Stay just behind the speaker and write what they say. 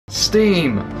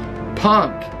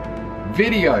Steampunk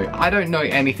video. I don't know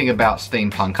anything about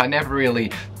steampunk. I never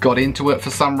really got into it for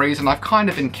some reason. I've kind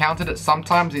of encountered it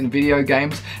sometimes in video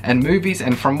games and movies,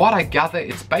 and from what I gather,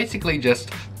 it's basically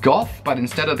just goth, but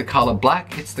instead of the color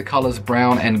black, it's the colors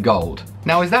brown and gold.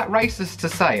 Now, is that racist to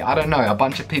say? I don't know. A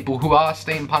bunch of people who are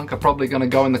steampunk are probably gonna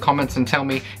go in the comments and tell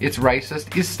me it's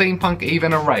racist. Is steampunk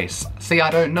even a race? See, I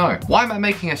don't know. Why am I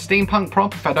making a steampunk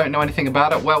prompt if I don't know anything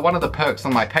about it? Well, one of the perks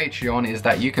on my Patreon is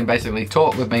that you can basically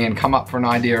talk with me and come up for an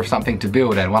idea of something to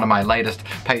build, and one of my latest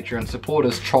Patreon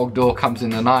supporters, Trogdor Comes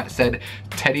in the Night, said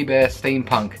teddy bear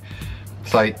steampunk.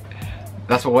 So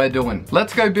that's what we're doing.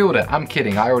 Let's go build it. I'm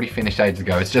kidding, I already finished ages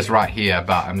ago. It's just right here,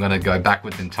 but I'm gonna go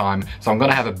backwards in time. So I'm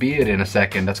gonna have a beard in a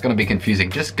second. That's gonna be confusing.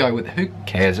 Just go with, who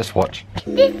cares, just watch.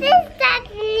 This is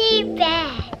Daddy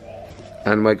Bear.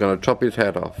 And we're gonna chop his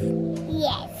head off.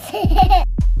 Yes.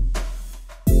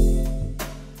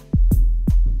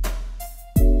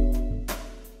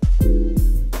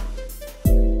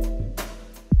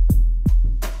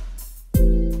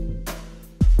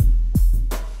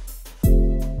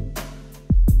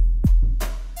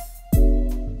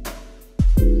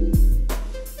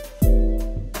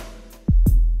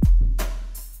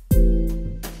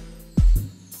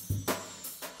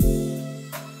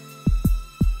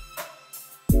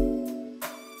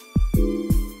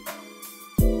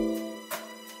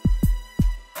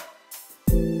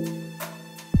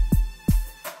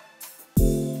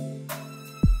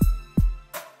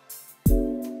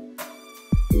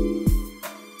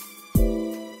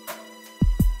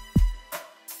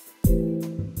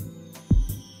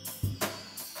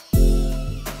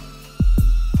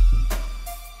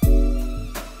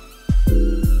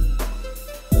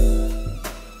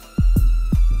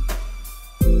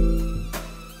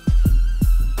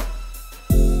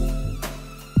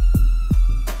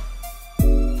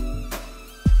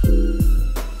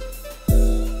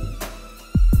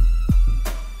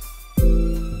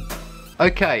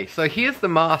 Okay, so here's the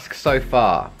mask so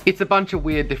far. It's a bunch of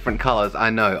weird different colors, I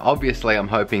know. Obviously, I'm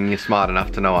hoping you're smart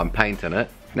enough to know I'm painting it.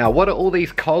 Now, what do all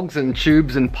these cogs and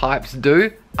tubes and pipes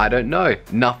do? I don't know.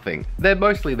 Nothing. They're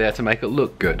mostly there to make it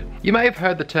look good. You may have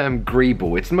heard the term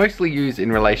greeble. It's mostly used in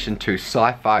relation to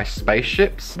sci-fi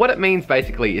spaceships. What it means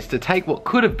basically is to take what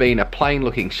could have been a plain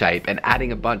looking shape and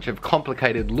adding a bunch of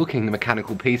complicated looking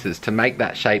mechanical pieces to make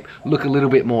that shape look a little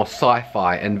bit more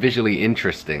sci-fi and visually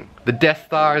interesting. The Death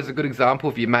Star is a good example.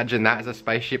 If you imagine that as a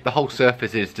spaceship, the whole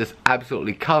surface is just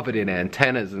absolutely covered in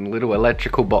antennas and little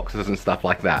electrical boxes and stuff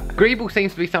like that. Greeble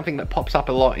seems to be something that pops up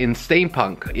a lot in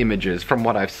steampunk images from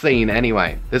what I've seen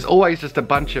anyway. There's always just a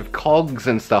bunch of cogs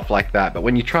and stuff like that, but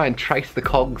when you try and trace the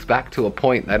cogs back to a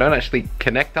point, they don't actually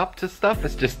connect up to stuff.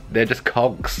 It's just, they're just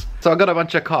cogs. So I got a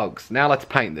bunch of cogs. Now let's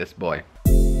paint this boy.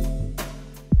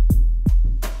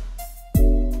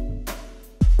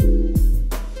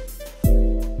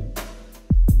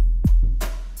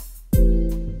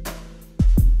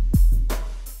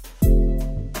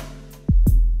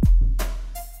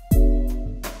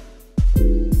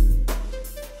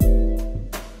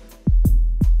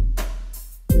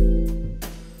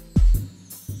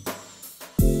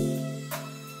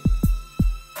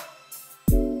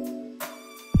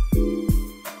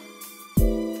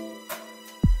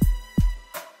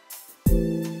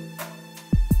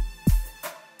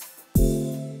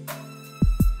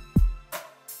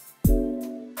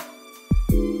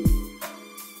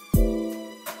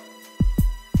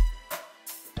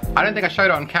 I don't think I showed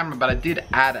it on camera, but I did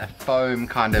add a foam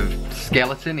kind of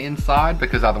skeleton inside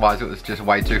because otherwise it was just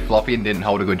way too floppy and didn't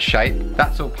hold a good shape.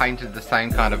 That's all painted the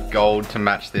same kind of gold to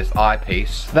match this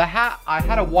eyepiece. The hat, I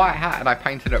had a white hat and I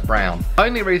painted it brown.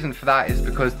 Only reason for that is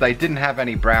because they didn't have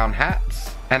any brown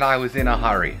hats and I was in a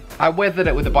hurry. I weathered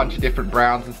it with a bunch of different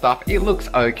browns and stuff. It looks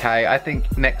okay. I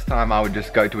think next time I would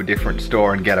just go to a different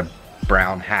store and get a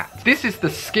brown hat. This is the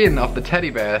skin of the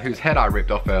teddy bear whose head I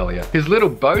ripped off earlier. His little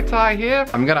bow tie here,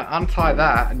 I'm gonna untie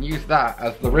that and use that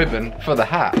as the ribbon for the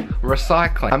hat.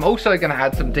 Recycling. I'm also gonna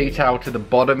add some detail to the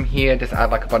bottom here, just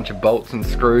add like a bunch of bolts and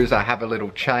screws. I have a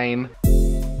little chain.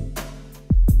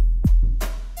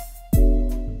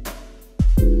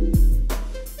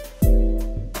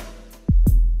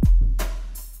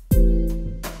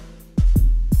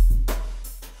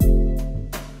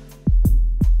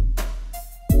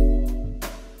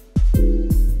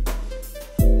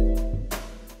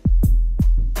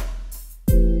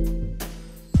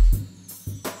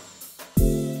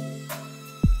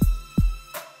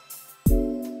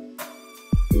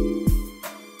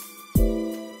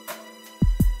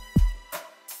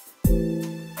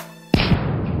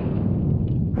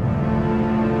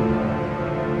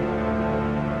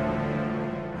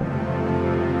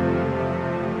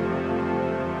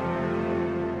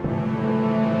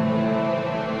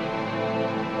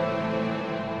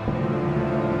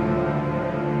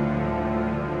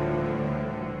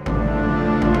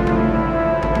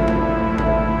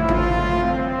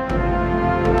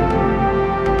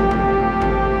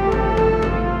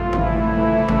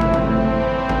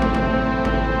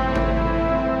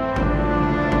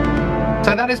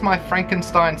 So that is my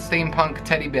Frankenstein steampunk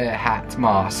teddy bear hat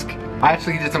mask. I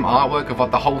actually did some artwork of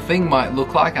what the whole thing might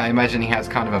look like. I imagine he has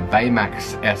kind of a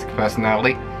Baymax-esque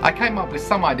personality. I came up with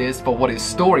some ideas for what his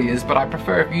story is, but I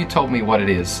prefer if you told me what it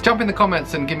is. Jump in the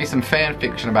comments and give me some fan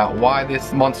fiction about why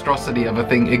this monstrosity of a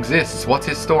thing exists. What's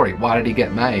his story? Why did he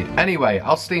get made? Anyway,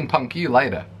 I'll steampunk you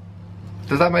later.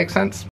 Does that make sense?